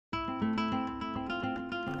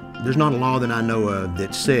There's not a law that I know of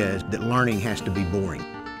that says that learning has to be boring,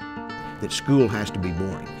 that school has to be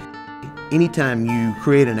boring. Anytime you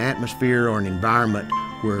create an atmosphere or an environment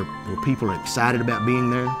where people are excited about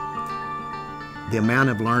being there, the amount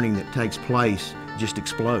of learning that takes place just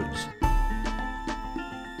explodes.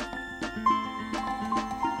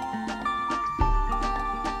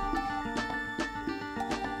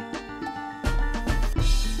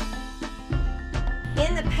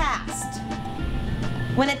 In the past,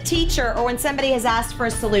 when a teacher or when somebody has asked for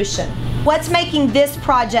a solution, what's making this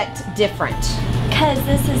project different? Because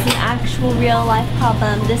this is an actual real life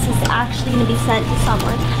problem. This is actually going to be sent to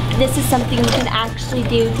someone. This is something we can actually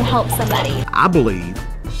do to help somebody. I believe,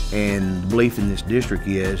 and the belief in this district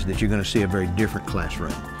is, that you're going to see a very different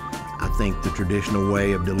classroom. I think the traditional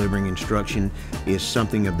way of delivering instruction is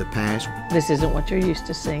something of the past. This isn't what you're used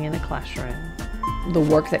to seeing in a classroom. The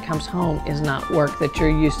work that comes home is not work that you're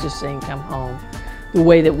used to seeing come home. The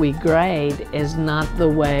way that we grade is not the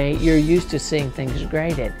way you're used to seeing things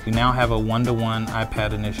graded. We now have a one-to-one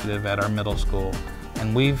iPad initiative at our middle school,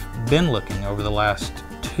 and we've been looking over the last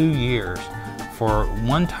 2 years for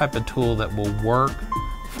one type of tool that will work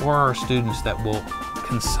for our students, that will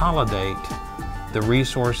consolidate the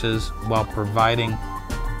resources while providing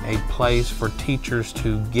a place for teachers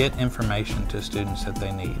to get information to students that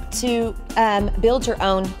they need. To build your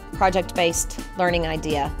own project-based learning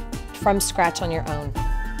idea from scratch on your own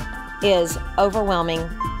is overwhelming.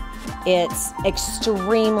 It's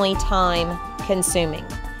extremely time-consuming.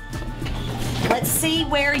 Let's see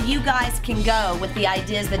where you guys can go with the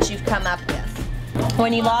ideas that you've come up with.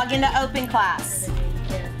 When you log into OpenClass,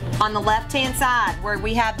 on the left-hand side where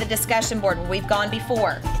we have the discussion board where we've gone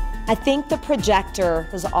before, I think the projector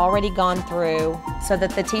has already gone through so that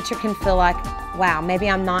the teacher can feel like, wow, maybe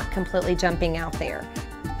I'm not completely jumping out there.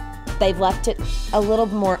 They've left it a little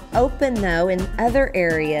more open though in other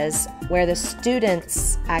areas where the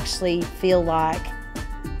students actually feel like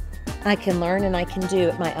I can learn and I can do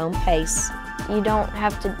at my own pace. You don't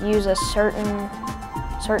have to use a certain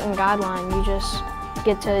guideline. You just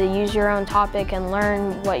get to use your own topic and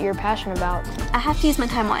learn what you're passionate about. I have to use my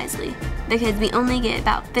time wisely because we only get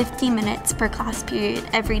about 50 minutes per class period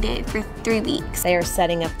every day for 3 weeks. They are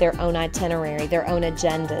setting up their own itinerary, their own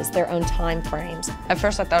agendas, their own time frames. At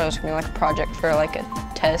first I thought it was going to be like a project for like a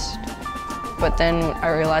test, but then I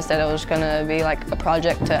realized that it was going to be like a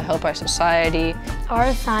project to help our society. Our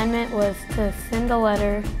assignment was to send a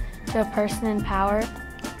letter to a person in power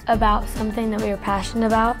about something that we were passionate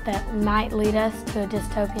about that might lead us to a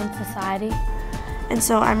dystopian society. And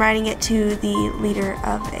so I'm writing it to the leader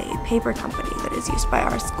of a paper company that is used by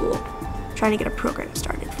our school, trying to get a program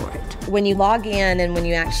started for it. When you log in and when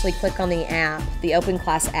you actually click on the app, the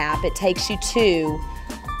OpenClass app, it takes you to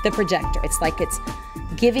the projector. It's like it's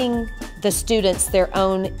giving the students their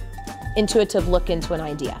own intuitive look into an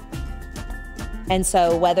idea. And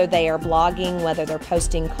so whether they are blogging, whether they're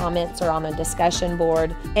posting comments or on a discussion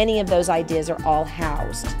board, any of those ideas are all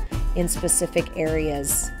housed in specific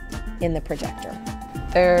areas in the projector.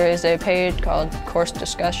 There is a page called Course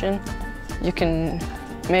Discussion. You can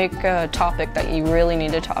make a topic that you really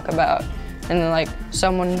need to talk about, and then like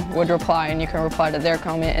someone would reply and you can reply to their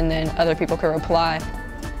comment, and then other people can reply.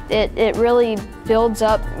 It really builds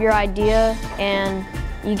up your idea, and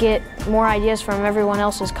you get more ideas from everyone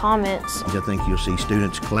else's comments. I think you'll see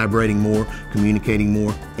students collaborating more, communicating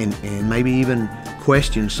more, and maybe even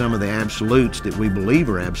question some of the absolutes that we believe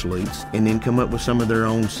are absolutes, and then come up with some of their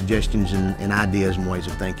own suggestions and ideas and ways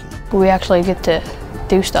of thinking. We actually get to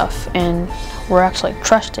do stuff, and we're actually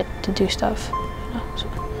trusted to do stuff. So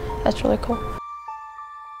that's really cool.